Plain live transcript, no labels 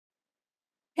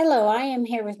Hello, I am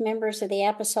here with members of the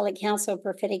Apostolic Council of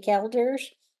Prophetic Elders,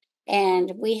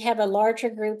 and we have a larger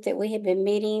group that we have been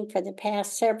meeting for the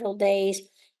past several days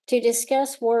to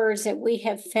discuss words that we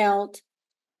have felt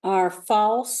are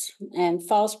false and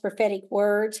false prophetic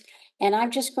words. And I'm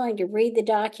just going to read the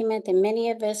document that many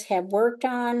of us have worked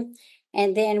on,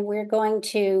 and then we're going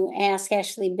to ask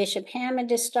actually Bishop Hamon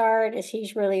to start, as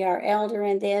he's really our elder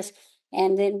in this,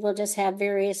 and then we'll just have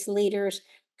various leaders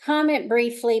comment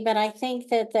briefly. But I think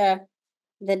that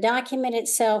the document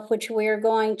itself, which we're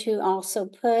going to also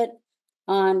put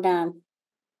on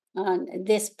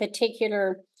this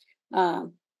particular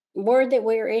word that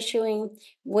we're issuing,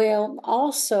 will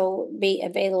also be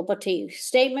available to you.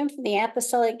 Statement from the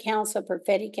Apostolic Council of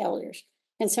Prophetic Elders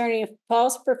concerning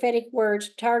false prophetic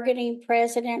words targeting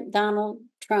President Donald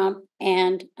Trump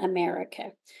and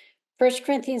America. 1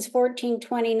 Corinthians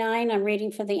 14:29, I'm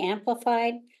reading from the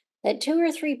Amplified. Let 2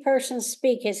 or 3 persons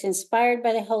speak as inspired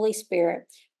by the Holy Spirit,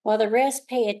 while the rest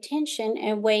pay attention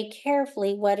and weigh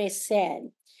carefully what is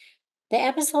said. The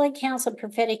Apostolic Council of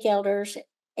Prophetic Elders,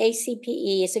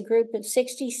 ACPE, is a group of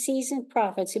 60 seasoned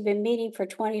prophets who've been meeting for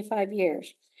 25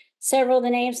 years. Several of the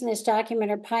names in this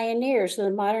document are pioneers of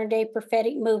the modern-day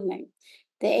prophetic movement.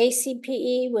 The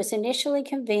ACPE was initially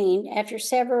convened after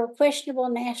several questionable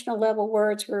national-level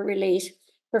words were released,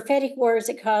 prophetic words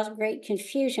that caused great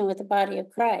confusion with the body of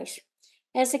Christ.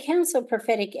 As the Council of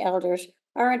Prophetic Elders,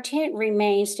 our intent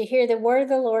remains to hear the word of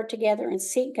the Lord together and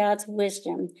seek God's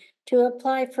wisdom to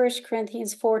apply 1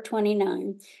 Corinthians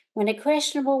 4:29. When a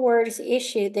questionable word is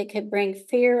issued that could bring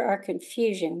fear or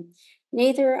confusion,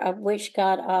 neither of which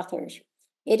God authors.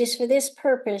 It is for this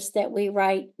purpose that we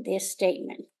write this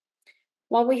statement.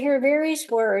 While we hear various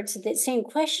words that seem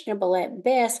questionable at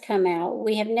best come out,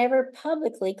 we have never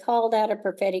publicly called out a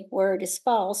prophetic word as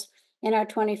false in our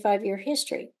 25-year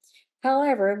history.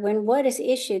 However, when what is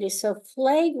issued is so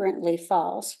flagrantly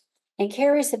false and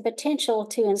carries the potential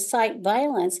to incite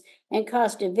violence and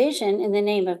cause division in the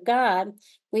name of God,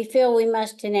 we feel we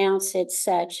must denounce it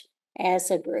such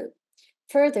as a group.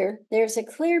 Further, there's a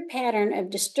clear pattern of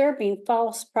disturbing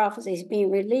false prophecies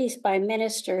being released by a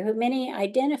minister who many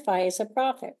identify as a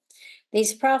prophet.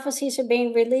 These prophecies are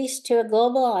being released to a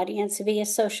global audience via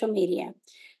social media.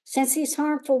 Since these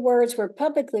harmful words were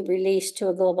publicly released to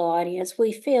a global audience,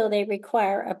 we feel they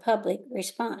require a public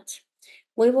response.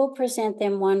 We will present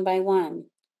them one by one.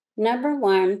 Number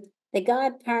 1, the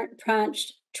God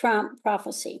punched Trump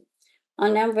prophecy.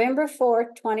 On November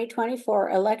 4, 2024,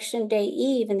 Election Day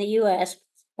Eve in the U.S.,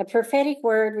 a prophetic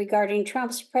word regarding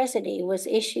Trump's presidency was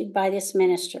issued by this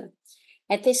minister.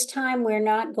 At this time, we're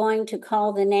not going to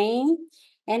call the name,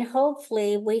 and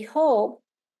we hope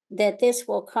that this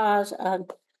will cause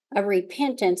a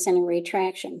repentance and a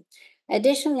retraction.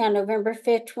 Additionally, on November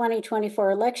 5th,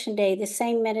 2024, Election Day, the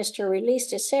same minister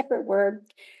released a separate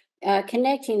word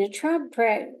connecting a Trump,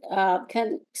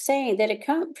 saying that a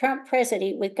Trump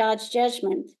presidency with God's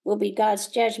judgment will be God's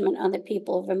judgment on the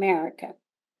people of America.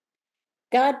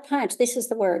 God punched, this is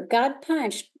the word, God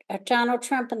punched Donald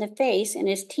Trump in the face and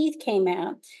his teeth came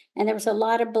out and there was a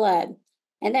lot of blood.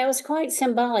 And that was quite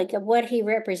symbolic of what he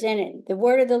represented. The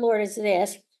word of the Lord is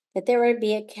this, that there would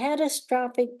be a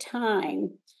catastrophic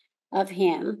time of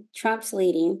him, Trump's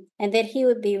leading, and that he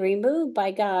would be removed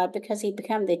by God because he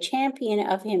became the champion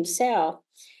of himself.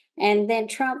 And then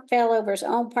Trump fell over his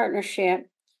own partnership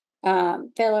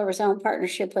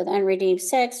with unredeemed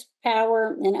sex,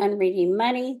 power, and unredeemed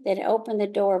money that opened the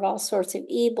door of all sorts of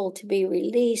evil to be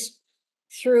released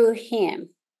through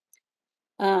him.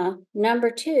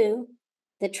 Number 2,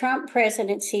 the Trump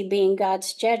presidency being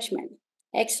God's judgment.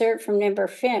 Excerpt from November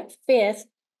 5th,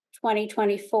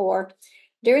 2024.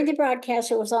 During the broadcast,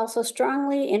 it was also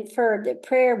strongly inferred that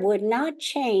prayer would not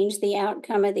change the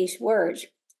outcome of these words.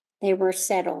 They were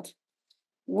settled.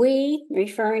 We,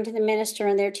 referring to the minister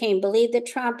and their team, believe that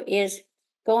Trump is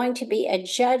going to be a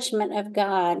judgment of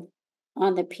God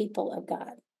on the people of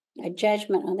God. A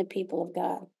judgment on the people of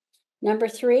God. Number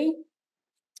 3,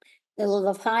 the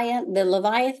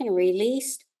Leviathan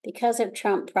released because of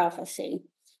Trump prophecy,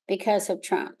 because of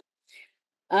Trump.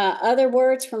 Other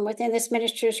words from within this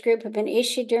minister's group have been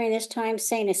issued during this time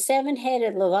saying a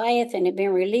 7-headed Leviathan had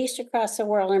been released across the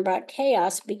world and brought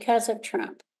chaos because of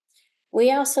Trump. We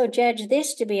also judge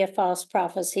this to be a false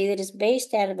prophecy that is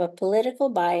based out of a political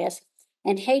bias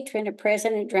and hatred of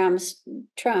President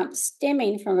Trump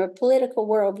stemming from a political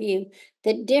worldview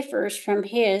that differs from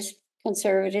his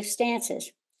conservative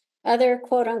stances. Other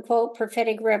quote-unquote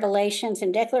prophetic revelations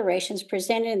and declarations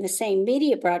presented in the same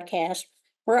media broadcast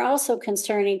were also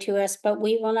concerning to us, but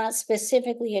we will not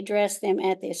specifically address them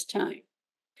at this time.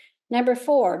 Number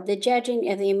 4, the judging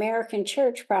of the American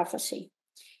church prophecy.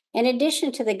 In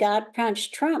addition to the God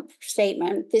punched Trump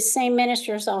statement, this same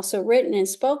minister has also written and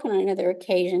spoken on other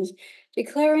occasions,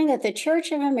 declaring that the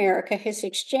Church of America has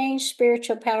exchanged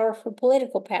spiritual power for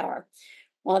political power.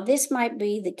 While this might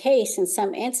be the case in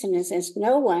some instances,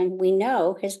 no one we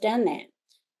know has done that.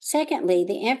 Secondly,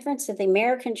 the inference that the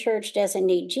American church doesn't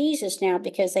need Jesus now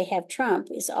because they have Trump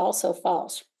is also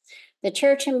false. The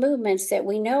church and movements that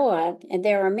we know of, and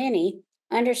there are many,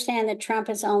 understand that Trump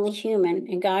is only human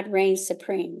and God reigns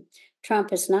supreme.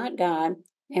 Trump is not God,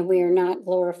 and we are not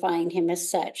glorifying him as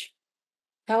such.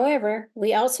 However,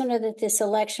 we also know that this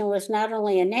election was not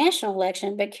only a national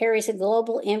election, but carries a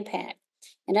global impact.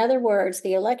 In other words,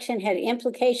 the election had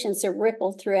implications that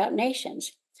rippled throughout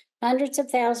nations. Hundreds of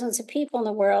thousands of people in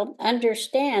the world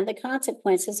understand the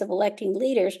consequences of electing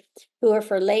leaders who are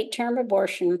for late-term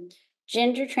abortion,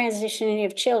 gender transitioning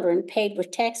of children paid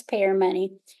with taxpayer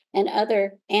money, and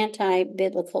other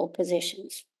anti-biblical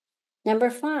positions. Number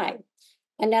 5,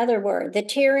 another word, the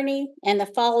tyranny and the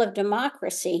fall of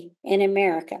democracy in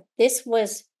America. This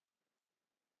was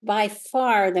by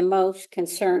far the most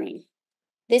concerning.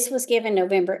 This was given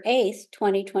November 8th,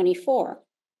 2024.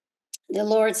 The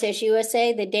Lord says,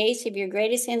 USA, the days of your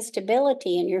greatest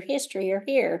instability in your history are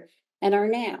here and are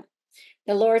now.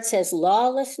 The Lord says,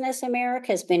 lawlessness, America,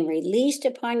 has been released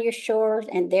upon your shores,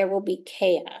 and there will be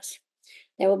chaos.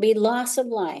 There will be loss of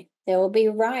life. There will be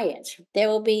riots. There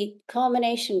will be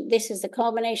culmination. This is the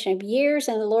culmination of years,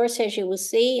 and the Lord says you will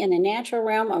see in the natural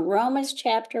realm of Romans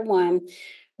chapter 1,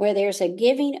 where there's a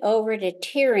giving over to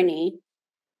tyranny,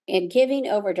 a giving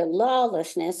over to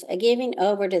lawlessness, a giving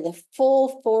over to the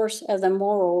full force of the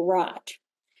moral rot.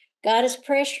 God is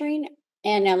pressuring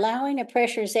and allowing a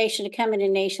pressurization to come into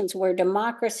nations where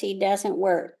democracy doesn't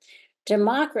work.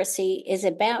 Democracy is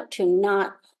about to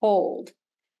not hold.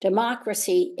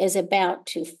 Democracy is about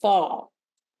to fall.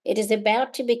 It is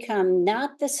about to become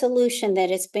not the solution that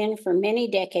it's been for many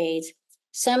decades.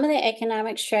 Some of the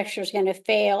economic structure is going to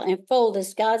fail and fold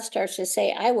as God starts to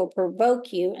say, I will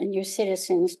provoke you and your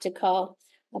citizens to call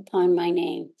upon my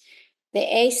name. The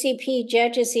ACP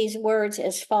judges these words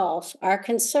as false. Our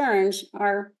concerns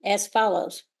are as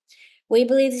follows. We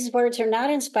believe these words are not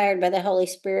inspired by the Holy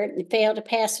Spirit and fail to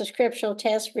pass the scriptural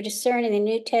test for discerning the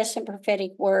New Testament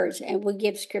prophetic words, and we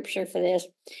give scripture for this.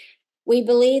 We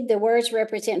believe the words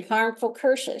represent harmful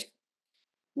curses.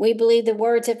 We believe the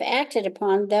words, if acted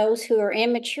upon those who are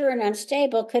immature and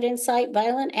unstable, could incite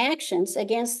violent actions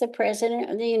against the President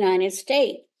of the United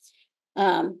States.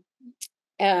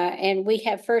 And we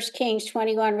have 1 Kings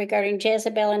 21 regarding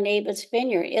Jezebel and Naboth's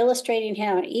vineyard, illustrating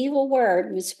how an evil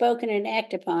word, when spoken and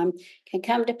acted upon, can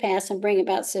come to pass and bring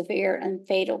about severe and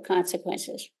fatal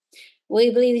consequences.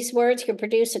 We believe these words can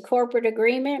produce a corporate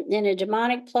agreement and a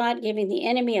demonic plot, giving the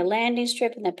enemy a landing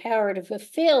strip and the power to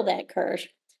fulfill that curse,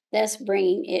 thus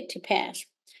bringing it to pass.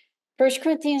 1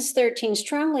 Corinthians 13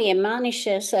 strongly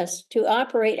admonishes us to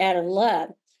operate out of love.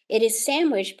 It is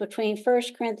sandwiched between 1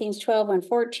 Corinthians 12 and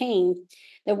 14.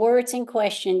 The words in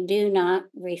question do not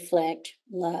reflect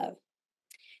love.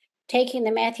 Taking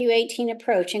the Matthew 18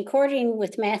 approach, according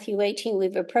with Matthew 18,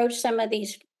 we've approached some of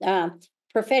these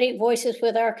prophetic voices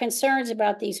with our concerns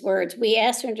about these words. We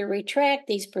ask them to retract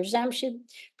these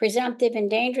presumptive and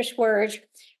dangerous words,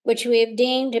 which we have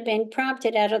deemed have been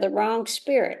prompted out of the wrong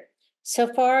spirit.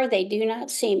 So far, there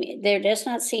does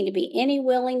not seem to be any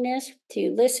willingness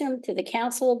to listen to the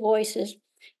counsel of voices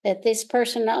that this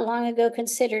person not long ago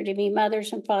considered to be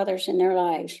mothers and fathers in their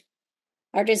lives.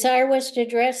 Our desire was to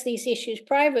address these issues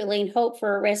privately and hope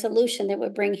for a resolution that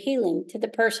would bring healing to the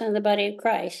person of the body of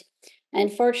Christ.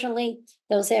 Unfortunately,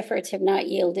 those efforts have not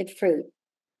yielded fruit.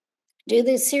 Due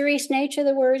to the serious nature of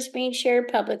the words being shared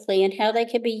publicly and how they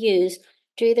could be used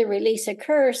to either release a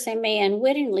curse they may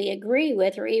unwittingly agree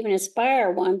with or even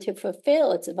inspire one to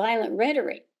fulfill its violent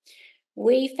rhetoric,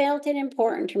 we felt it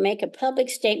important to make a public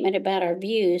statement about our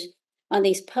views on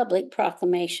these public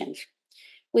proclamations.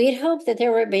 We had hoped that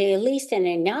there would be at least an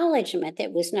acknowledgement that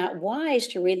it was not wise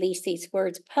to release these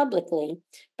words publicly,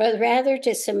 but rather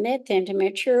to submit them to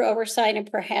mature oversight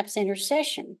and perhaps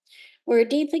intercession. We're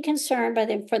deeply concerned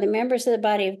for the members of the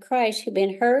body of Christ who've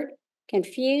been hurt,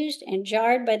 confused, and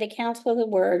jarred by the counsel of the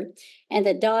word and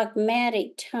the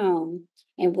dogmatic tone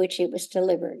in which it was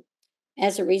delivered.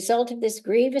 As a result of this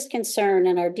grievous concern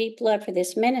and our deep love for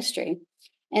this ministry,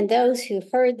 and those who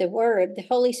heard the word, the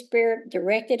Holy Spirit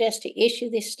directed us to issue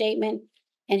this statement,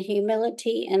 and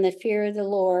humility and the fear of the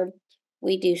Lord,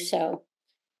 we do so.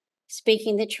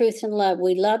 Speaking the truth in love,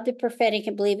 we love the prophetic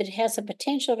and believe it has the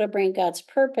potential to bring God's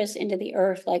purpose into the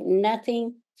earth like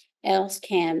nothing else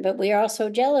can. But we are also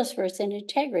jealous for its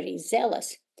integrity,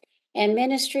 zealous. and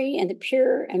ministry and the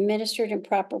pure administered in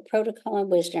proper protocol and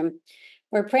wisdom.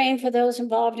 We're praying for those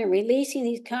involved in releasing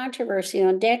these controversy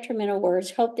on detrimental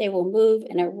words. Hope they will move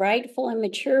in a rightful and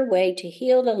mature way to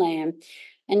heal the land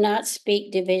and not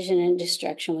speak division and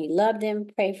destruction. We love them,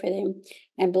 pray for them,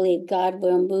 and believe God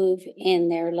will move in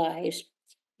their lives.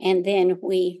 And then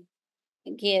we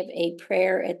give a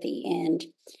prayer at the end.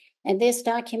 And this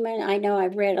document, I know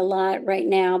I've read a lot right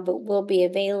now, but will be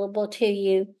available to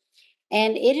you.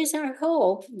 And it is our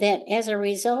hope that as a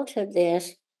result of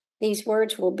this, these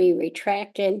words will be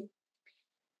retracted.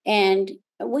 And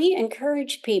we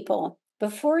encourage people,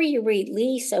 before you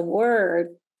release a word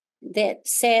that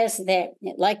says that,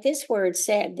 like this word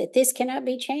said, that this cannot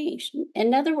be changed.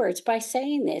 In other words, by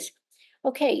saying this,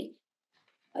 okay,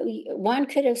 one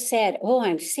could have said, oh,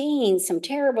 I'm seeing some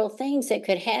terrible things that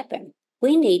could happen.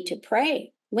 We need to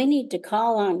pray. We need to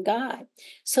call on God.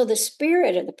 So the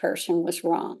spirit of the person was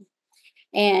wrong.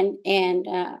 And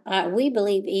we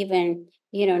believe even,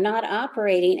 not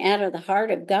operating out of the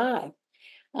heart of God.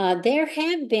 There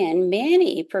have been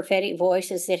many prophetic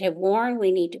voices that have warned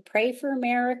we need to pray for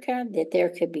America, that there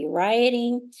could be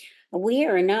rioting. We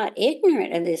are not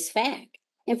ignorant of this fact.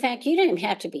 In fact, you don't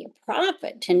have to be a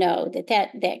prophet to know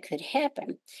that could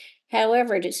happen.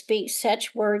 However, to speak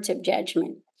such words of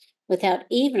judgment without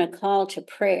even a call to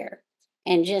prayer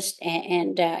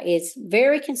is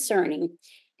very concerning.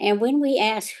 And when we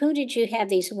ask, who did you have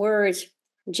these words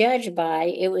judged by?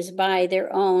 It was by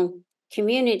their own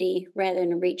community rather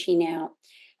than reaching out.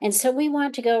 And so we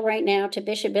want to go right now to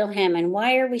Bishop Bill Hamon.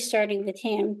 Why are we starting with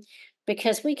him?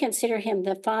 Because we consider him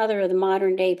the father of the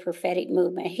modern day prophetic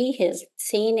movement. He has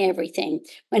seen everything.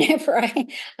 Whenever I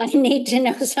need to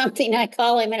know something, I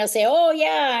call him and I'll say, oh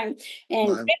yeah,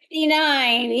 and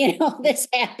 59, this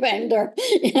happened. Or,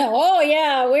 oh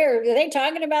yeah, are they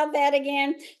talking about that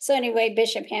again? So anyway,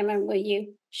 Bishop Hamon, will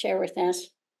you share with us?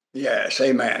 Yes,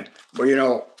 amen.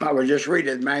 Well, I was just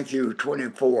reading Matthew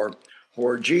 24,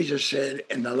 where Jesus said,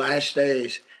 in the last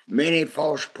days, many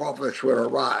false prophets will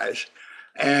arise,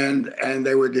 and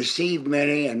they would deceive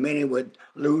many, and many would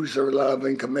lose their love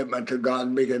and commitment to God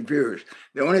and be confused.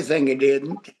 The only thing he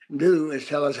didn't do is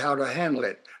tell us how to handle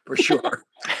it, for sure,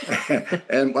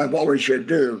 and what we should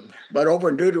do. But over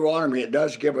in Deuteronomy, it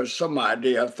does give us some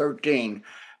idea. 13.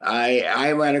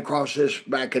 I ran across this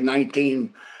back in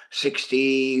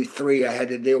 1963. I had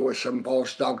to deal with some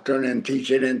false doctrine and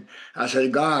teaching, and I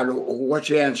said, God, what's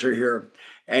the answer here?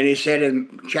 And he said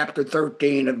in chapter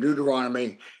 13 of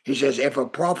Deuteronomy, he says, if a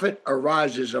prophet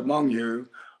arises among you,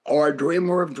 or a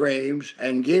dreamer of dreams,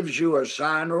 and gives you a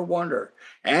sign or wonder,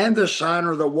 and the sign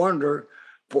or the wonder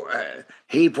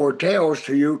he foretells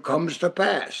to you comes to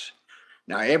pass.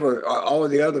 Now, all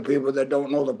of the other people that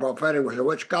don't know the prophetic will say,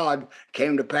 which God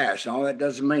came to pass? No, that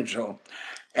doesn't mean so.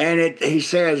 And he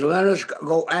says, let us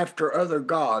go after other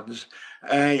gods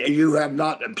you have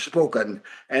not spoken,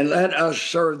 and let us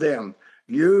serve them.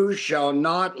 You shall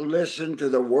not listen to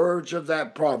the words of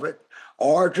that prophet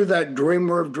or to that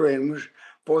dreamer of dreams,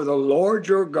 for the Lord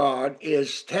your God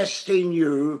is testing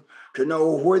you to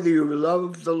know whether you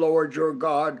love the Lord your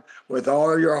God with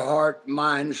all your heart,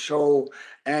 mind, soul,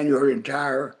 and your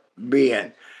entire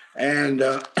being. And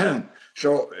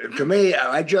so to me,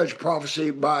 I judge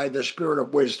prophecy by the spirit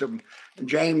of wisdom.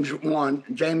 James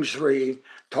 3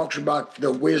 talks about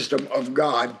the wisdom of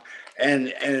God.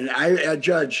 And I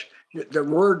judge the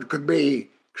word could be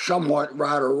somewhat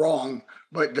right or wrong,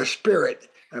 but the spirit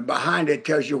behind it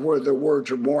tells you whether the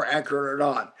words are more accurate or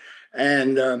not.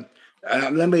 And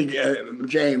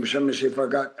James, let me see if I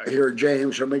got here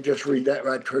James. Let me just read that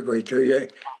right quickly to you.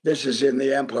 This is in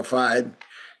the Amplified.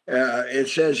 It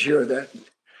says here that,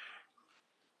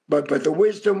 but the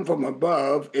wisdom from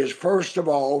above is first of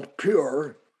all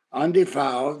pure,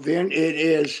 undefiled. Then it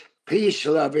is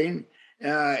peace-loving.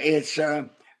 It's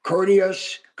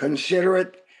courteous,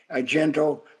 considerate,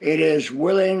 gentle. It is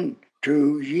willing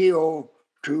to yield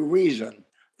to reason,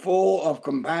 full of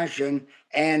compassion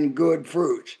and good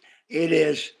fruits. It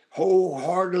is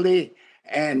wholeheartedly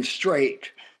and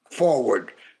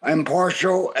straightforward,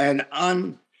 impartial and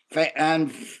unfettered,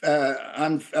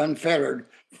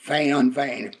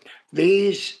 unvain.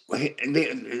 These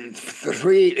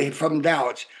free from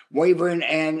doubts, wavering,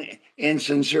 and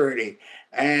insincerity.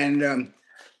 And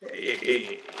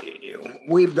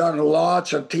we've done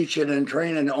lots of teaching and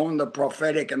training on the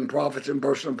prophetic and prophets and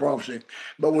personal prophecy,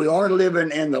 but we are living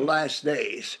in the last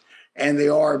days, and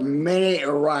there are many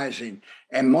arising.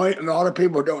 And a lot of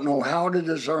people don't know how to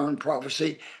discern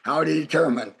prophecy, how to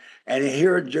determine. And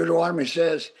here Deuteronomy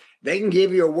says they can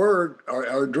give you a word or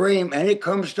a dream, and it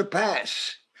comes to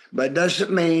pass, but it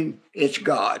doesn't mean it's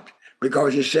God.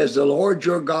 because it says the Lord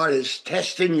your God is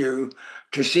testing you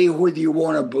to see whether you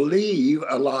want to believe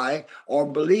a lie or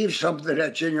believe something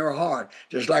that's in your heart.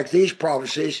 Just like these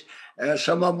prophecies,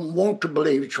 some of them want to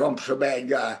believe Trump's a bad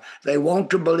guy. They want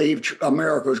to believe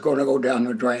America's going to go down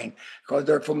the drain because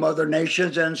they're from other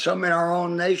nations, and some in our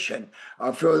own nation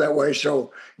feel that way.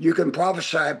 So you can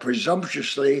prophesy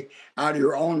presumptuously out of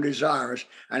your own desires.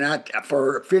 And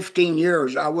for 15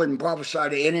 years, I wouldn't prophesy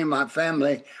to any of my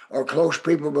family or close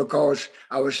people because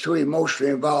I was too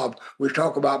emotionally involved. We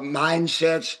talk about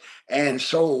mindsets and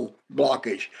soul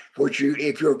blockage, which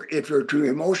if you're too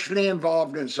emotionally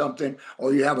involved in something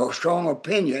or you have a strong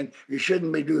opinion, you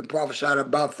shouldn't be doing prophesying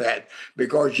about that,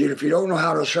 because if you don't know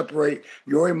how to separate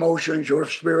your emotions, your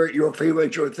spirit, your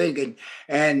feelings, your thinking,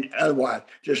 and otherwise,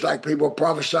 just like people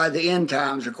prophesy the end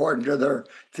times according to their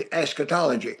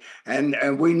eschatology,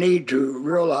 and we need to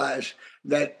realize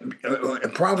that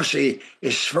prophecy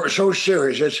is so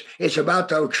serious. It's about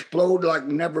to explode like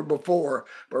never before.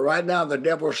 But right now, the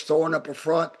devil's throwing up a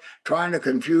front, trying to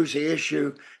confuse the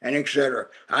issue, and etc.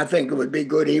 I think it would be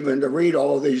good even to read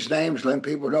all of these names, letting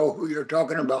people know who you're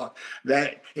talking about.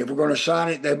 That if we're going to sign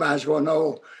it, they might as well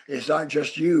know it's not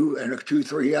just you and 2,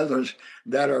 3 others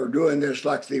that are doing this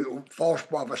like the false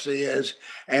prophecy is.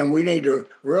 And we need to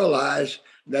realize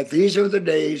that these are the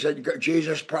days that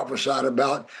Jesus prophesied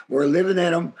about. We're living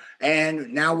in them,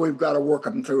 and now we've got to work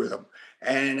them through them.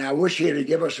 And I wish he'd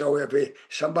give us, so if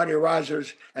somebody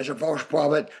rises as a false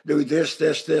prophet, do this,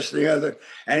 this, this, the other.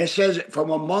 And it says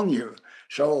from among you.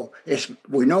 So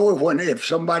we know if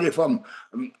somebody from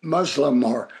Muslim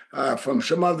or from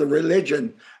some other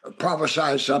religion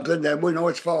prophesies something, then we know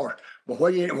it's false. But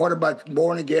what about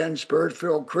born again, spirit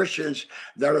filled Christians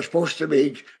that are supposed to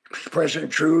be present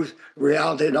truth,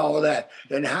 reality, and all of that?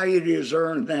 And how you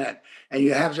discern that? And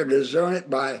you have to discern it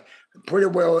by pretty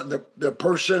well the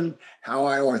person.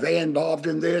 Are they involved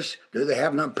in this? Do they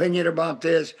have an opinion about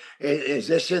this? Is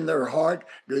this in their heart?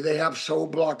 Do they have soul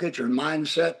blockage or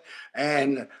mindset?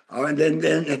 And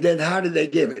then how did they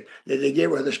give it? Did they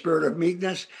give it with a spirit of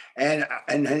meekness and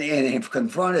if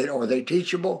confronted? Are they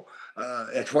teachable?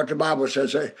 It's what the Bible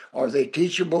says. Are they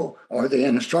teachable? Are they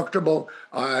instructable?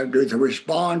 Do they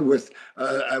respond with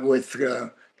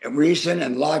reason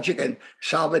and logic and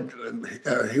solid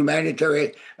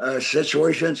humanitarian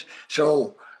situations?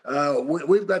 So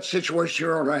we've got situations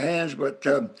here on our hands, but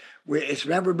it's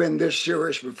never been this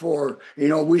serious before.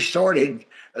 We started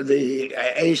the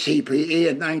ACPE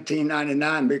in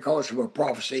 1999 because of a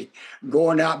prophecy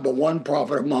going out by one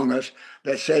prophet among us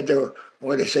that said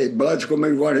they say, blood's going to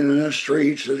be running in the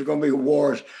streets, there's going to be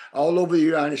wars all over the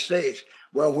United States.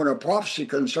 Well, when a prophecy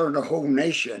concerns a whole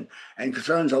nation and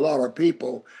concerns a lot of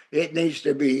people, it needs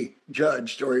to be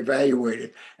judged or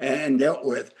evaluated and dealt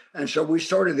with. And so we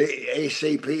started the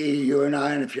ACPE, you and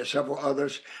I, and several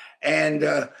others.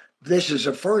 And this is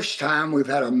the first time we've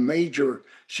had a major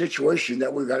situation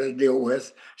that we've got to deal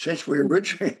with since we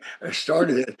originally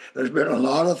started it. There's been a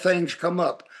lot of things come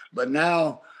up, but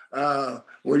now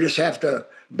we just have to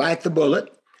bite the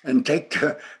bullet and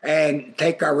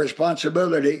take our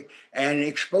responsibility and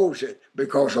expose it,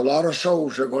 because a lot of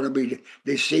souls are going to be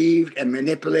deceived and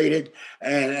manipulated,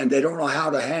 and they don't know how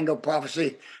to handle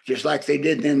prophecy, just like they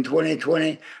did in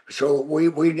 2020. So we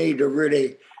need to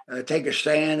really take a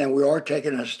stand, and we are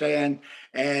taking a stand,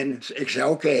 and say,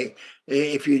 okay,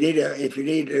 if you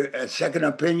need a second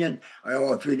opinion,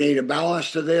 or if you need a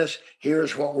balance to this,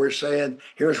 here's what we're saying,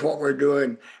 here's what we're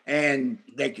doing, and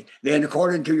then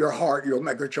according to your heart, you'll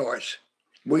make a choice.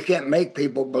 We can't make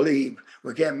people believe.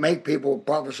 We can't make people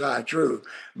prophesy truth,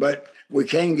 but we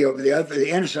can give the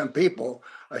innocent people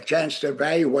a chance to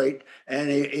evaluate and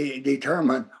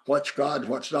determine what's God,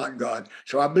 what's not God.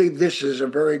 So I believe this is a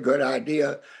very good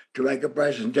idea to make a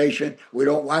presentation. We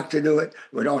don't like to do it.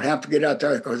 We don't have to get out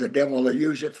there because the devil will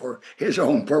use it for his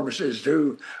own purposes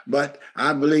too. But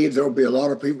I believe there'll be a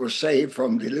lot of people saved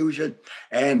from delusion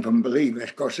and from believing.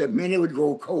 Of course, many would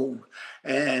grow cold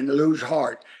and lose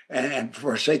heart and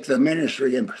forsake the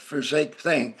ministry and forsake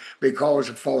things because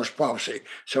of false prophecy.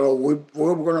 So we're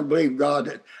going to believe God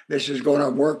that this is going to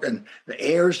work, and the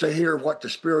heirs to hear what the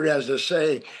Spirit has to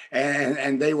say,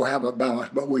 and they will have a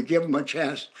balance. But we give them a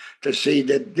chance to see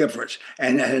the difference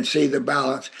and see the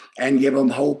balance, and give them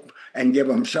hope and give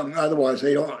them something. Otherwise,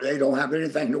 they don't have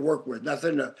anything to work with,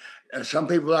 nothing to. Some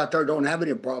people out there don't have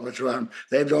any prophets around them.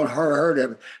 They've not heard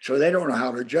of it, so they don't know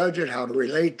how to judge it, how to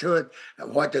relate to it,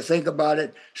 what to think about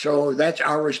it. So that's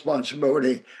our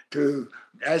responsibility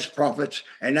as prophets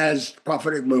and as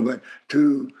prophetic movement,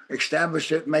 to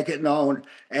establish it, make it known,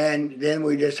 and then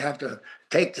we just have to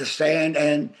take the stand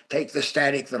and take the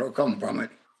static that'll come from it.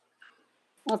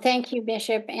 Well, thank you,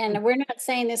 Bishop. And we're not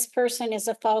saying this person is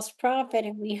a false prophet,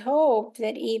 and we hope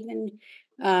that even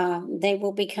they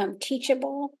will become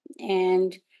teachable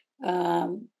and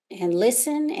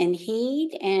listen and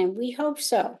heed. And we hope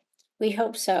so. We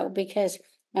hope so because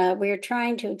we're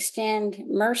trying to extend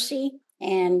mercy.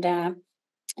 And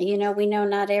we know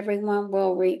not everyone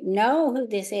will know who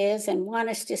this is and want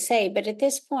us to say, but at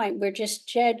this point, we're just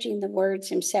judging the words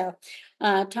himself.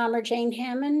 Tom or Jane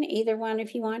Hamon, either one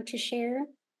if you want to share.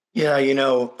 Yeah,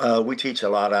 we teach a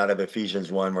lot out of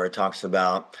Ephesians 1 where it talks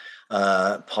about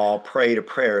Paul prayed a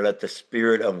prayer, let the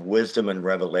spirit of wisdom and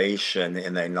revelation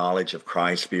in the knowledge of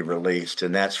Christ be released.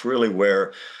 And that's really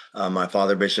where my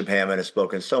father, Bishop Hamon, has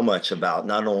spoken so much about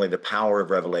not only the power of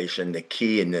revelation, the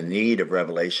key and the need of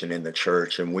revelation in the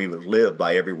church. And we would live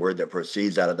by every word that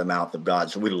proceeds out of the mouth of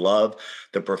God. So we love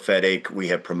the prophetic. We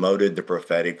have promoted the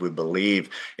prophetic. We believe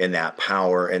in that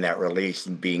power and that release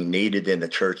being needed in the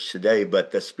church today.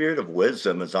 But the spirit of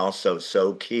wisdom is also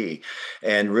so key.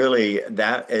 And really,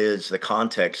 that is the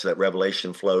context that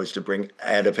revelation flows to bring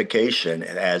edification,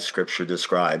 as scripture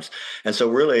describes. And so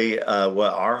really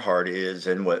what our heart is,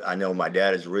 and what I know my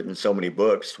dad has written so many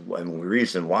books, and the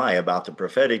reason why about the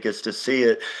prophetic is to see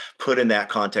it put in that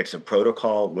context of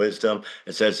protocol, wisdom.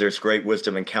 It says there's great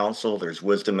wisdom in counsel. There's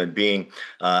wisdom in being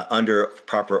under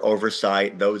proper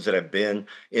oversight. Those that have been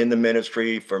in the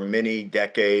ministry for many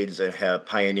decades and have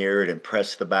pioneered and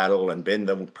pressed the battle and been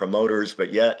the promoters,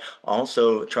 but yet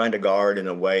also trying to guard in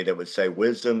a way that would say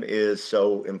wisdom is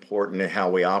so important in how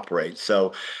we operate.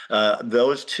 So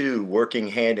those two working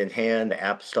hand in hand,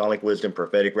 apostolic wisdom,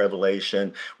 prophetic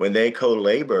revelation, when they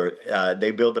co-labor,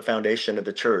 they build the foundation of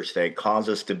the church. They cause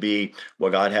us to be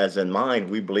what God has in mind.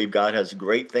 We believe God has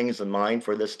great things in mind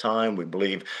for this time. We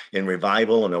believe in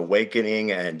revival and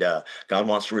awakening, and God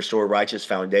wants to restore righteous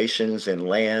foundations in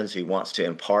lands. He wants to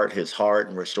impart his heart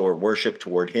and restore worship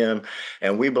toward him.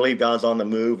 And we believe God's on the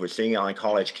move. We're seeing it on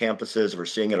college campuses. We're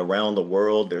seeing it around the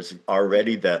world. There's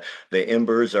already the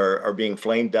embers are being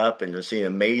flamed up, and we're seeing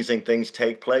amazing things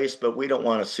take place, but we don't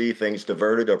want to see things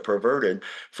diverted or perverted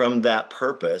from that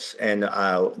purpose. And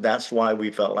that's why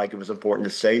we felt like it was important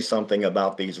to say something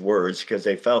about these words, because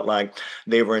they felt like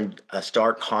they were in a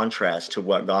stark contrast to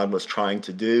what God was trying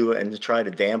to do and to try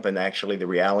to dampen actually the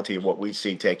reality of what we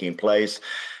see taking place.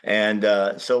 And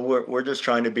so we're just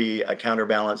trying to be a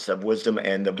counterbalance of wisdom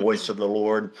and the voice of the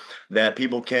Lord that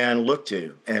people can look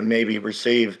to and maybe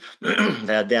receive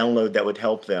that download that would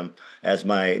help them, as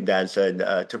my dad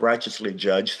said, to righteously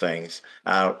judge things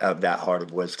out of that heart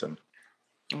of wisdom.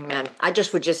 Amen. I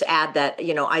would just add that,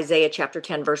 Isaiah chapter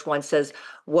 10, verse 1 says,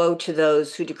 woe to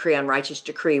those who decree unrighteous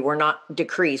decree. We're not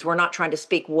decrees. We're not trying to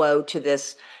speak woe to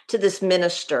this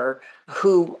minister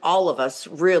who all of us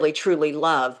really, truly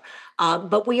love.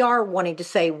 But we are wanting to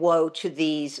say woe to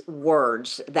these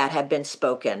words that have been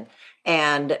spoken,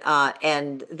 and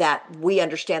that we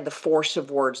understand the force of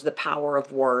words, the power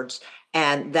of words.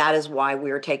 And that is why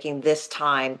we are taking this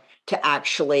time to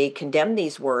actually condemn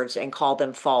these words and call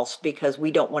them false, because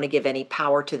we don't want to give any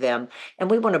power to them. And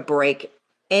we want to break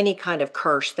any kind of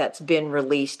curse that's been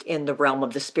released in the realm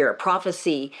of the spirit.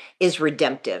 Prophecy is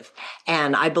redemptive.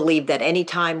 And I believe that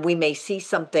anytime we may see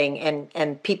something,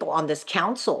 and people on this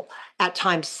council at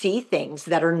times see things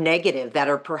that are negative, that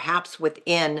are perhaps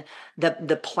within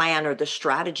the plan or the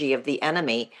strategy of the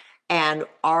enemy. And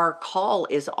our call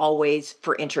is always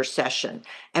for intercession.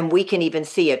 And we can even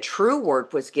see a true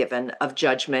word was given of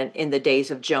judgment in the days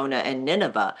of Jonah and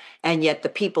Nineveh. And yet the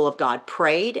people of God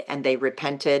prayed and they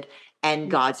repented,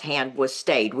 and God's hand was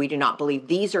stayed. We do not believe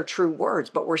these are true words,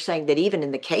 but we're saying that even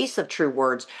in the case of true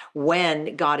words,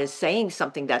 when God is saying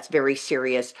something that's very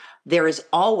serious, there is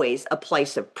always a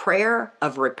place of prayer,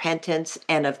 of repentance,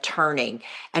 and of turning.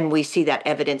 And we see that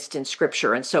evidenced in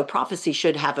scripture. And so prophecy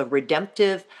should have a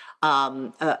redemptive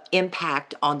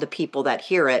impact on the people that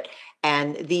hear it.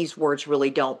 And these words really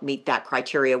don't meet that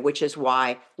criteria, which is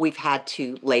why we've had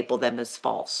to label them as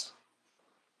false.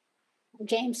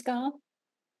 James Gall?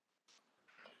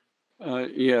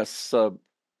 Yes.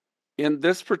 In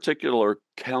this particular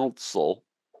council,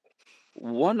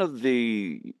 one of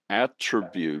the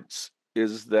attributes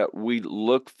is that we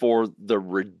look for the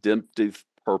redemptive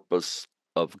purpose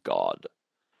of God.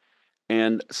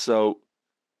 And so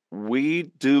we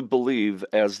do believe,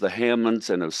 as the Hammonds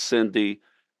and as Cindy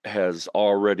has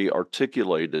already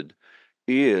articulated,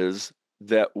 is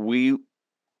that we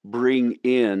bring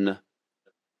in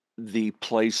the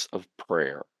place of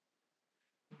prayer.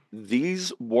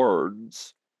 These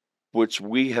words, which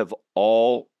we have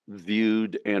all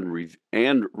viewed and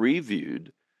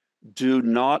reviewed, do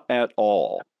not at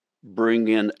all bring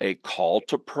in a call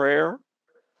to prayer,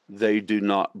 They do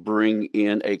not bring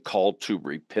in a call to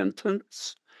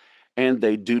repentance, and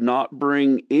they do not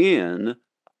bring in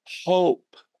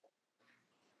hope.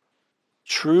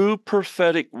 True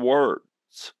prophetic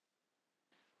words,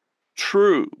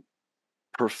 true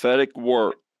prophetic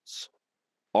words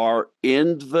are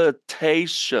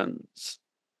invitations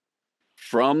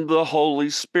from the Holy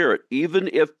Spirit, even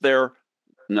if they're,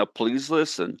 now please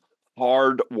listen,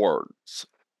 hard words.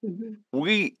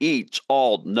 We each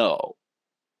all know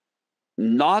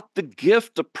not the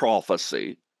gift of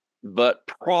prophecy, but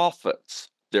prophets.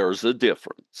 There's a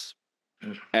difference.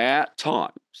 At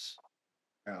times,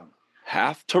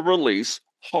 have to release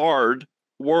hard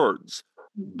words,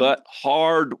 but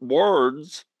hard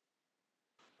words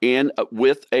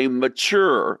with a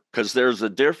mature, because there's a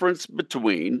difference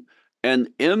between an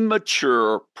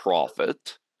immature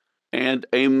prophet and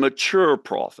a mature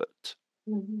prophet,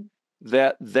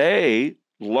 that they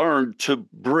learn to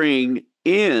bring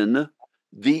in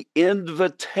the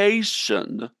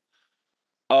invitation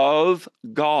of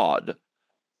God.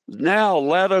 Now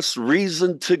let us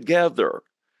reason together.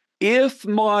 If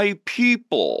my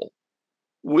people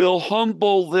will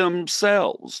humble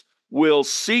themselves, will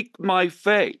seek my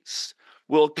face,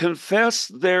 will confess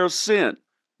their sin,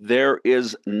 there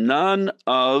is none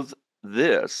of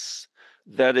this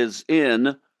that is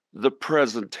in the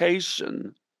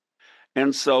presentation.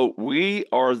 And so we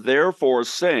are therefore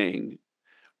saying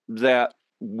that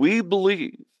we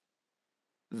believe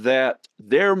that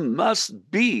there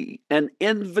must be an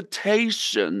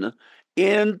invitation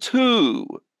into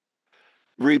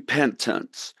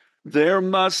repentance. There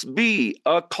must be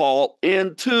a call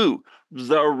into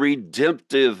the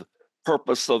redemptive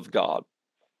purpose of God.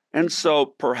 And so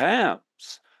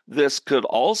perhaps this could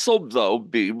also, though,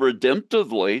 be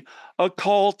redemptively a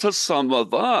call to some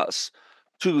of us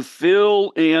to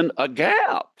fill in a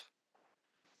gap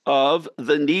of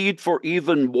the need for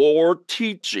even more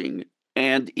teaching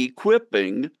and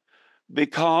equipping,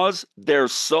 because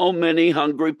there's so many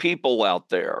hungry people out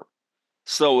there.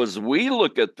 So as we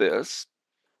look at this,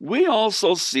 we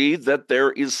also see that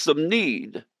there is some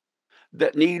need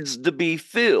that needs to be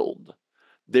filled.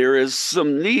 There is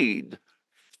some need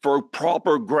for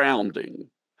proper grounding.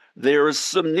 There is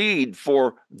some need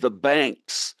for the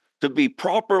banks to be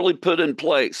properly put in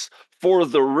place, for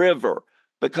the river,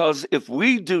 because if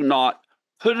we do not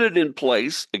put it in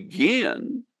place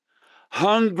again,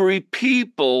 hungry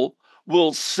people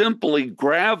will simply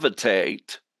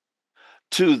gravitate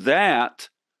to that,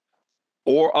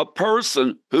 or a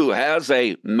person who has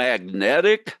a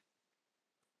magnetic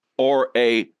or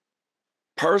a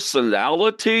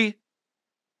personality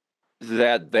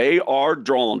that they are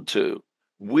drawn to.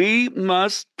 We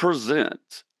must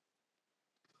present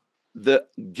the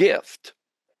gift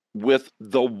with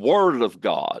the Word of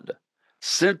God,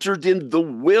 centered in the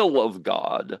will of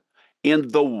God, in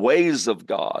the ways of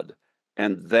God.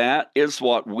 And that is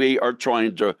what we are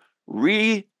trying to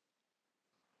recall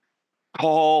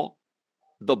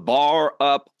the bar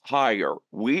up higher.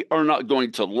 We are not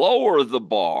going to lower the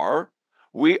bar.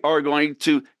 We are going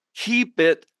to keep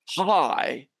it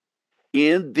high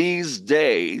in these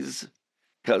days,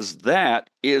 because that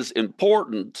is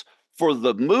important for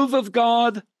the move of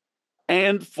God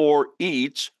and for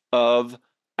each of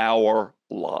our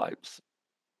lives.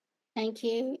 Thank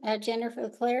you. Jennifer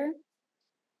LeClaire?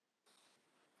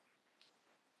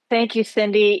 Thank you,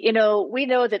 Cindy. You know, we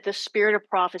know that the spirit of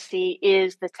prophecy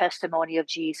is the testimony of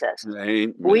Jesus.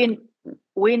 Amen.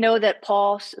 We know that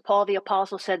Paul the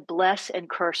apostle said, bless and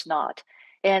curse not.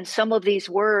 And some of these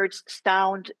words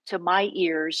sound to my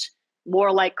ears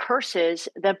more like curses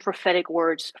than prophetic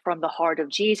words from the heart of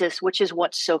Jesus, which is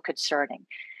what's so concerning.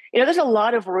 You know, there's a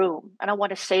lot of room, and I want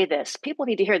to say this. People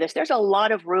need to hear this. There's a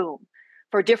lot of room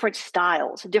for different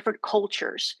styles, different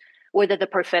cultures within the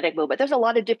prophetic movement. There's a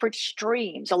lot of different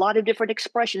streams, a lot of different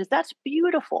expressions. That's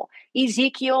beautiful.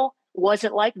 Ezekiel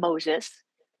wasn't like Moses.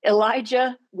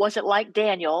 Elijah wasn't like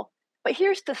Daniel. But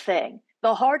here's the thing.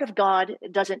 The heart of God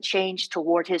doesn't change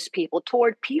toward his people,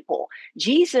 toward people.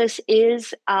 Jesus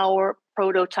is our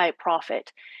prototype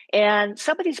prophet. And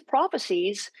some of these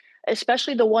prophecies,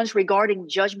 especially the ones regarding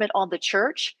judgment on the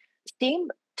church, seem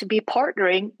to be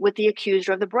partnering with the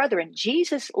accuser of the brethren.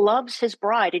 Jesus loves his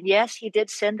bride. And yes, he did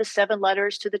send the 7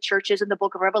 letters to the churches in the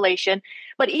book of Revelation.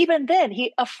 But even then,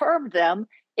 he affirmed them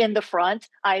in the front.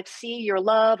 I see your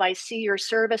love. I see your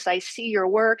service. I see your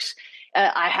works.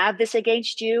 I have this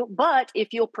against you. But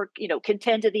if you'll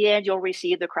contend to the end, you'll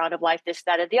receive the crown of life, this,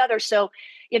 that, and the other. So,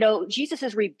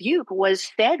 Jesus's rebuke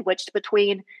was sandwiched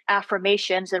between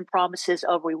affirmations and promises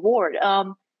of reward.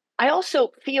 I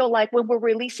also feel like when we're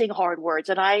releasing hard words,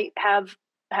 and I have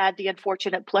had the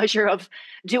unfortunate pleasure of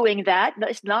doing that.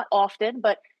 It's not often,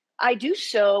 but I do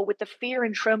so with the fear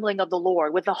and trembling of the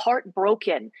Lord, with the heart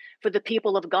broken for the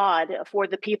people of God, for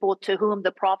the people to whom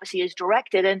the prophecy is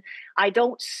directed. And I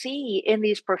don't see in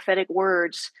these prophetic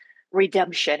words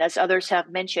redemption. As others have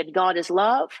mentioned, God is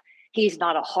love. He's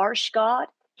not a harsh God.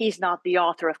 He's not the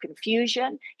author of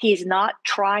confusion. He's not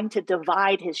trying to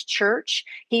divide his church.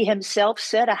 He himself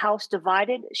said, a house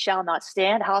divided shall not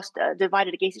stand, house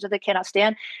divided against each other cannot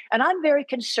stand. And I'm very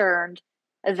concerned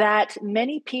that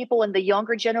many people in the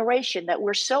younger generation that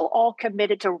we're so all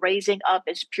committed to raising up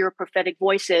as pure prophetic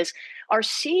voices are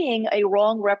seeing a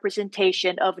wrong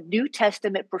representation of New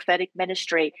Testament prophetic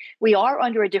ministry. We are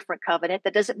under a different covenant.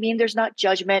 That doesn't mean there's not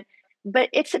judgment, but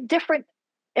it's a different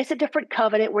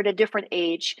covenant. We're in a different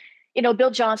age. Bill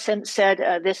Johnson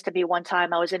said this to me one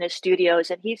time. I was in his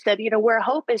studios, and he said, where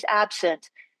hope is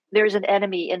absent, there's an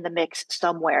enemy in the mix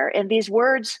somewhere. And these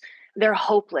words, they're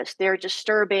hopeless. They're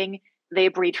disturbing. They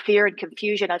breed fear and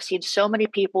confusion. I've seen so many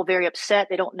people very upset.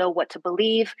 They don't know what to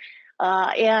believe.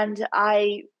 And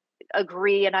I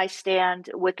agree, and I stand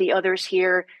with the others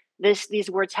here. These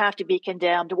words have to be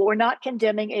condemned. We're not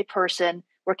condemning a person.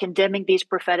 We're condemning these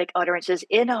prophetic utterances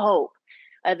in hope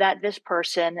that this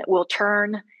person will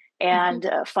turn and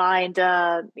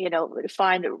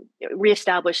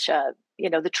reestablish,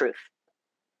 the truth.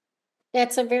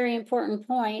 That's a very important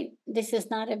point. This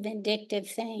is not a vindictive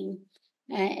thing.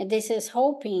 This is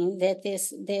hoping that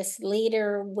this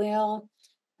leader will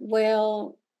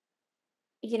go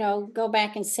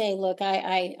back and say, look,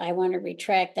 I want to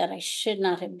retract that. I should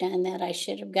not have done that. I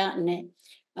should have gotten it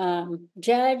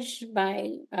judged by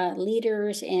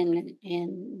leaders in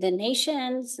the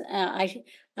nations. I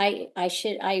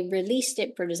released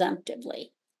it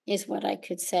presumptively, is what I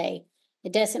could say.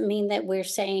 It doesn't mean that we're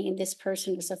saying this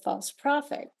person is a false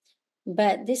prophet,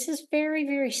 but this is very,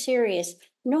 very serious.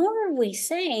 Nor are we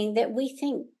saying that we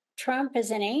think Trump is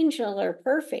an angel or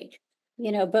perfect,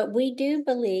 but we do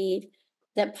believe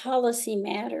that policy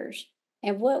matters.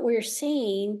 And what we're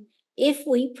seeing, if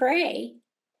we pray,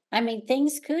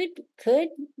 things could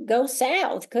go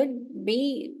south, could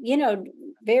be,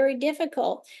 very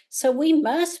difficult. So we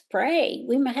must pray.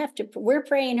 We're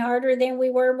praying harder than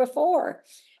we were before.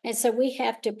 And so we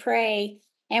have to pray.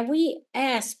 And we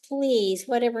ask, please,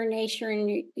 whatever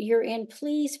nation you're in,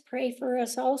 please pray for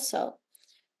us also.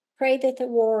 Pray that the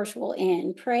wars will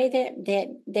end. Pray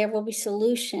that there will be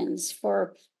solutions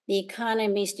for the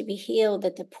economies to be healed,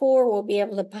 that the poor will be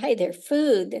able to buy their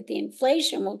food, that the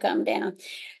inflation will come down.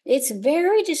 It's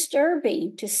very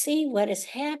disturbing to see what has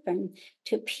happened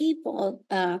to people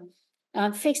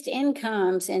on fixed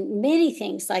incomes and many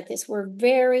things like this. We're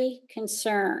very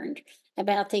concerned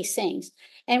about these things.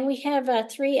 And we have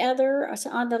 3 others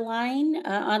on the line.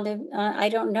 I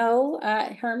don't know,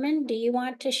 Herman, do you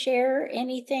want to share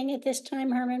anything at this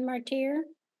time, Herman Martyr?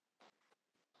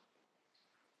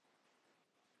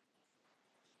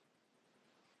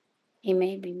 He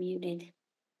may be muted.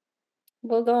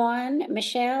 We'll go on.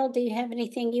 Michelle, do you have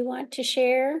anything you want to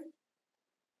share?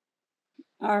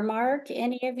 Or Mark,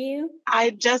 any of you? I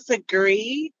just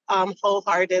agree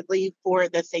wholeheartedly for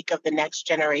the sake of the next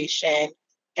generation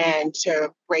and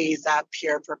to raise up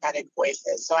pure prophetic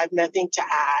voices. So I have nothing to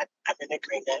add. I'm in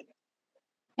agreement.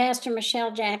 Pastor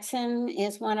Michelle Jackson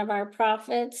is one of our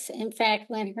prophets. In fact,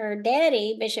 when her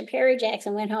daddy, Bishop Harry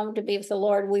Jackson, went home to be with the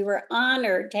Lord, we were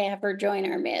honored to have her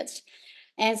join our midst.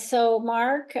 And so,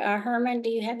 Mark, Herman, do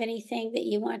you have anything that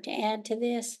you want to add to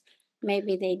this?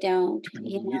 Maybe they don't.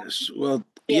 Yes. Well,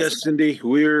 yes, Cindy,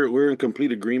 we're in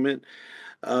complete agreement,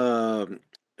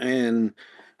 and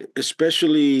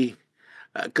especially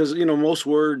because most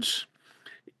words,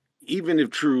 even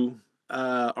if true,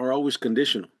 are always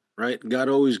conditional, right? God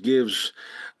always gives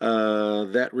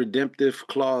that redemptive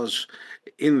clause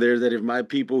in there that if my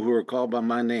people who are called by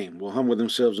my name will humble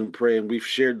themselves and pray, and we've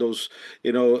shared those,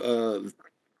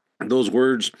 those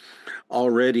words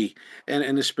already,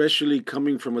 and especially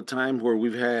coming from a time where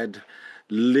we've had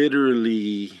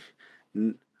literally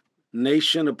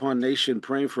nation upon nation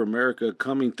praying for America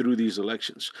coming through these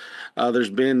elections. There's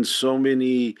been so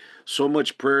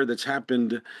much prayer that's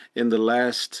happened in the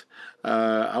last,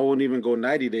 I won't even go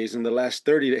 90 days, in the last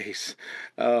 30 days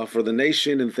for the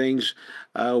nation and things.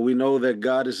 We know that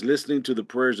God is listening to the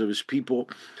prayers of his people.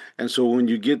 And so when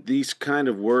you get these kind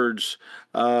of words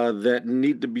that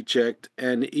need to be checked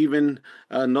and even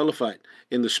nullified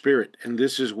in the spirit, and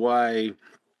this is why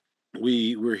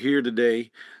we're here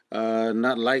today,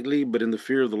 not lightly, but in the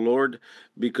fear of the Lord,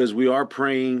 because we are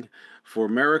praying for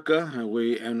America,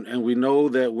 and we know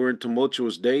that we're in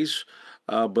tumultuous days.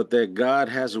 but that God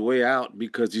has a way out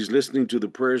because He's listening to the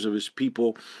prayers of His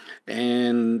people,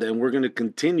 and we're going to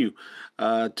continue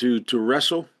to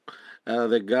wrestle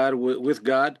that God with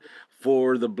God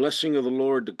for the blessing of the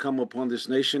Lord to come upon this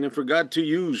nation and for God to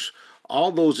use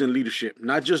all those in leadership,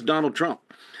 not just Donald Trump.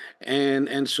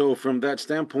 And so from that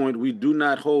standpoint, we do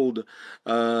not hold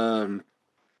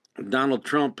Donald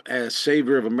Trump as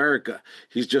savior of America.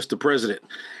 He's just the president.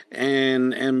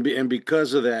 And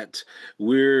because of that,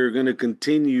 we're going to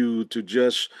continue to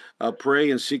just pray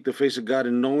and seek the face of God,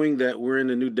 and knowing that we're in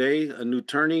a new day, a new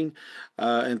turning,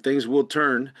 and things will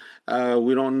turn.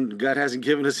 God hasn't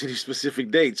given us any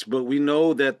specific dates, but we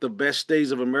know that the best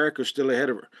days of America are still ahead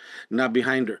of her, not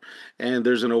behind her. And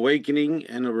there's an awakening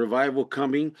and a revival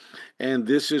coming. And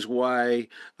this is why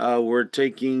we're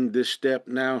taking this step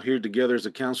now here together as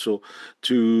a council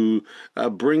to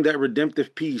bring that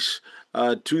redemptive peace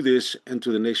to this and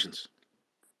to the nations.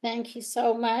 Thank you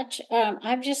so much.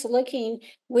 I'm just looking,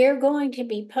 we're going to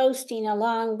be posting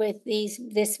along with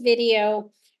this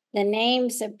video, the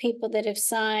names of people that have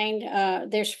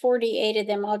signed. There's 48 of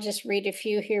them. I'll just read a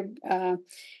few here.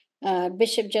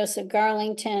 Bishop Joseph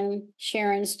Garlington,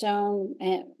 Sharon Stone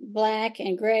Black,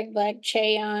 and Greg Black,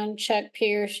 Chaon, Chuck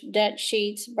Pierce, Dutch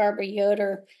Sheets, Barbara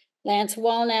Yoder, Lance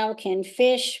Wallnow, Ken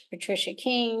Fish, Patricia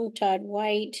King, Todd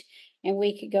White, and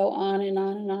we could go on and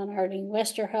on and on. Arlene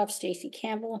Westerhoff, Stacy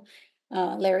Campbell,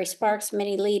 Larry Sparks,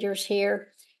 many leaders here.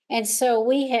 And so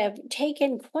we have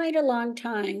taken quite a long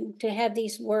time to have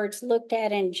these words looked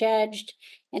at and judged.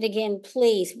 And again,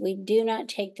 please, we do not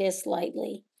take this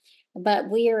lightly, but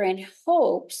we are in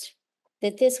hopes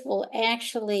that this will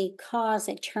actually cause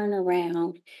a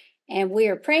turnaround. And we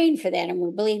are praying for that, and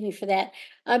we're believing for that.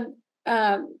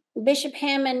 Bishop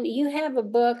Hamon, you have a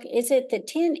book. Is it the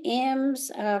 10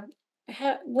 M's?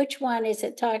 Which one is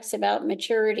it talks about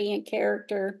maturity and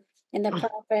character in the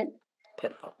prophet?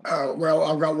 Well,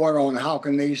 I've got one on how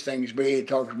can these things be. It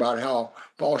talks about how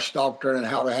false doctrine and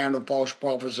how to handle false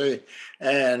prophecy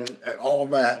and all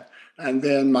that. And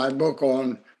then my book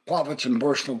on prophets and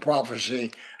personal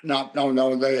prophecy.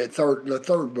 The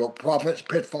third book, Prophets,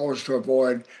 Pitfalls to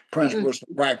Avoid, Principles to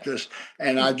Practice.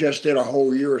 And I just did a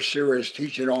whole year series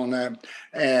teaching on that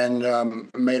and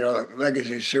made a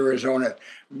legacy series on it.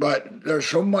 But there's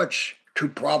so much to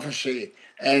prophecy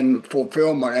and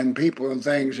fulfillment and people and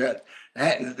things that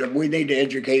we need to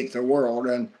educate the world,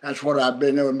 and that's what I've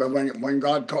been doing. But when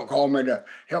God called me to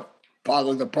help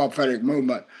father the prophetic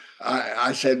movement,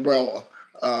 I said, well,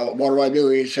 what do I do?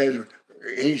 He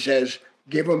says,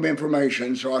 give them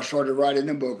information. So I started writing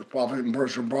the book, Prophet and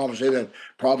Personal Prophecy, that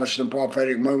Prophets and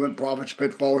Prophetic Movement, Prophets,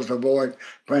 Pitfalls to Avoid,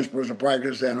 Principles of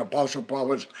Practice, then Apostle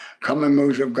Prophets, Coming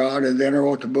Moves of God, and then I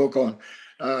wrote the book on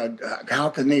how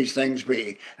can these things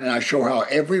be, and I show how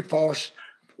every false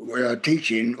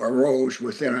teaching arose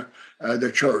within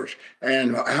the church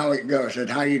and how it goes and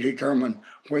how you determine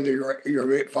whether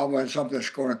you're following something that's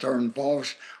going to turn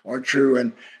false or true.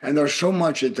 And there's so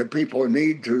much that the people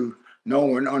need to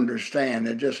know and understand.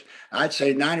 I'd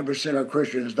say 90% of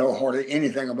Christians know hardly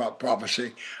anything about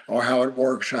prophecy or how it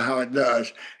works or how it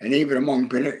does. And even among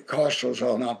Pentecostals,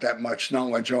 there's not that much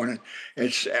knowledge on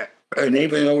it. And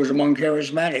even those among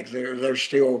charismatic, they're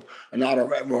still not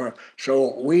around.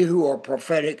 So we who are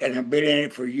prophetic and have been in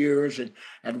it for years and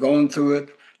have gone through it,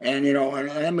 and and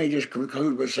let me just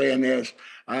conclude with saying this.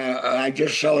 I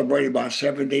just celebrated my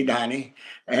 70,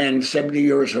 and 70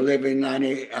 years of living,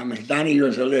 90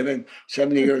 years of living,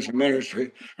 70 years of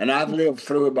ministry. And I've lived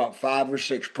through about 5 or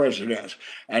 6 presidents.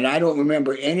 And I don't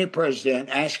remember any president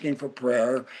asking for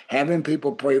prayer, having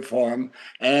people pray for him,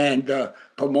 and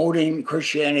promoting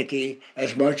Christianity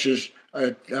as much as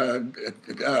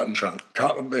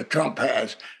Trump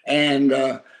has.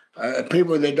 And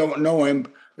people that don't know him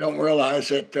don't realize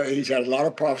that he's had a lot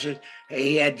of prophecies.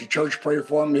 He had the church pray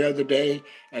for him the other day,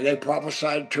 and they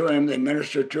prophesied to him, they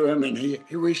ministered to him, and he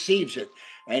receives it.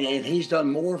 And he's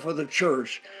done more for the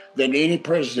church than any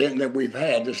president that we've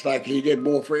had. It's like he did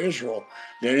more for Israel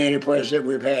than any president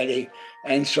we've had.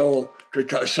 And so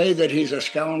to say that he's a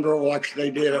scoundrel like they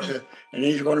did, and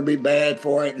he's going to be bad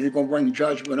for it, and he's going to bring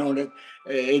judgment on it,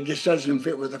 it just doesn't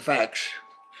fit with the facts.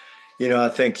 I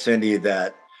think, Cindy,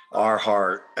 that our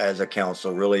heart as a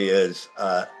council really is,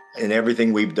 in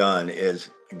everything we've done, is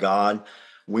God.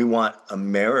 We want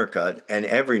America and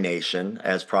every nation,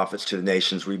 as prophets to the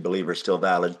nations we believe are still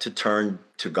valid, to turn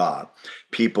to God,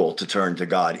 people to turn to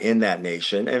God in that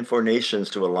nation, and for nations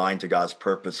to align to God's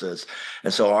purposes.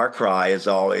 And so our cry is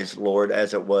always, Lord,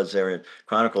 as it was there in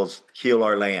Chronicles, heal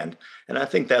our land. And I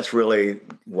think that's really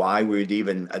why we'd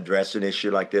even address an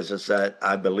issue like this, is that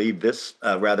I believe this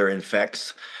rather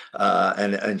infects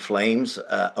and inflames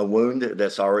a wound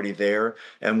that's already there.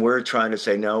 And we're trying to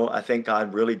say, no, I think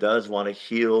God really does want to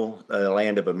heal the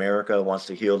land of America, wants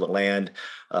to heal the land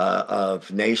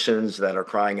of nations that are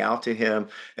crying out to him.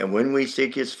 And when we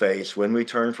seek his face, when we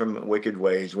turn from wicked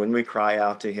ways, when we cry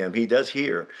out to him, he does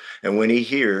hear. And when he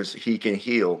hears, he can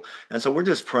heal. And so we're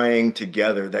just praying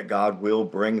together that God will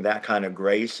bring that kind of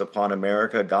grace upon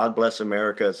America. God bless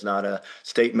America. It's not a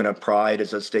statement of pride.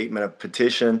 It's a statement of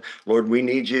petition. Lord, we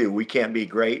need you. We can't be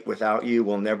great without you.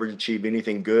 We'll never achieve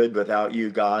anything good without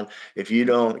you, God. If you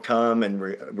don't come and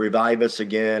revive us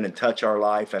again and touch our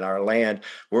life and our land,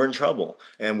 we're in trouble.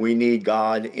 And we need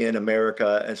God in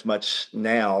America as much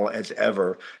now as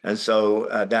ever. And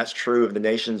so that's true of the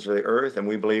nations of the earth. And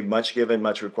we believe much given,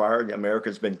 much required.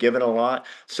 America's been given a lot,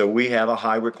 so we have a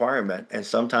high requirement. And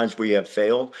sometimes we have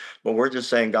failed, but we're just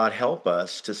saying, God, help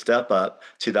us to step up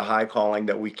to the high calling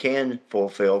that we can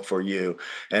fulfill for you.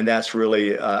 And that's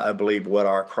really, I believe, what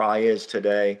our cry is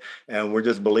today. And we're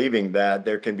just believing that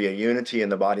there can be a unity in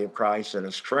the body of Christ and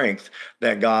a strength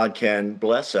that God can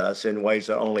bless us in ways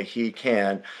that only he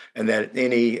can, and that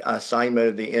any assignment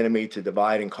of the enemy to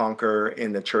divide and conquer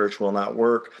in the church will not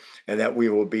work, and that we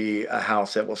will be a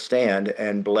house that will stand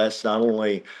and bless not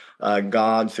only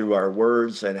God through our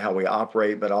words and how we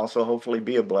operate, but also hopefully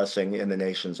be a blessing in the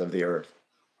nations of the earth.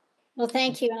 Well,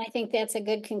 thank you. And I think that's a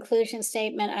good conclusion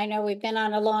statement. I know we've been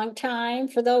on a long time.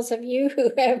 For those of you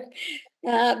who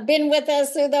have been with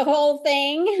us through the whole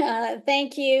thing,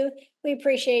 thank you. We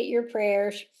appreciate your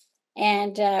prayers.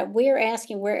 And we're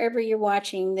asking wherever you're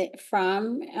watching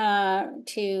from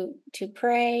to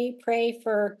pray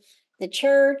for the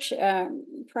church,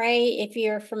 pray if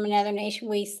you're from another nation.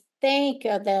 We thank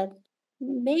the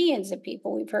millions of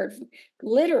people we've heard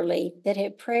literally that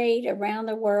have prayed around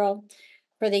the world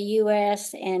for the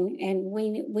U.S. and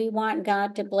we want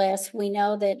God to bless. We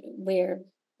know that we're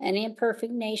an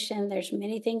imperfect nation. There's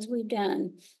many things we've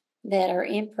done that are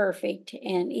imperfect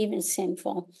and even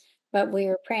sinful, but we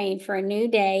are praying for a new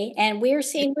day, and we're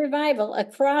seeing revival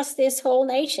across this whole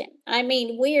nation. I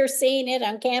mean, we are seeing it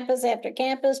on campus after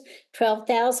campus.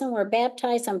 12,000 were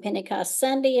baptized on Pentecost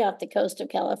Sunday off the coast of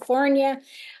California.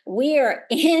 We are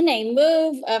in a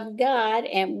move of God,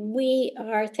 and we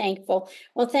are thankful.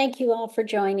 Well, thank you all for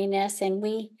joining us, and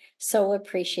we so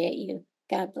appreciate you.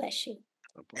 God bless you.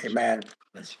 Amen.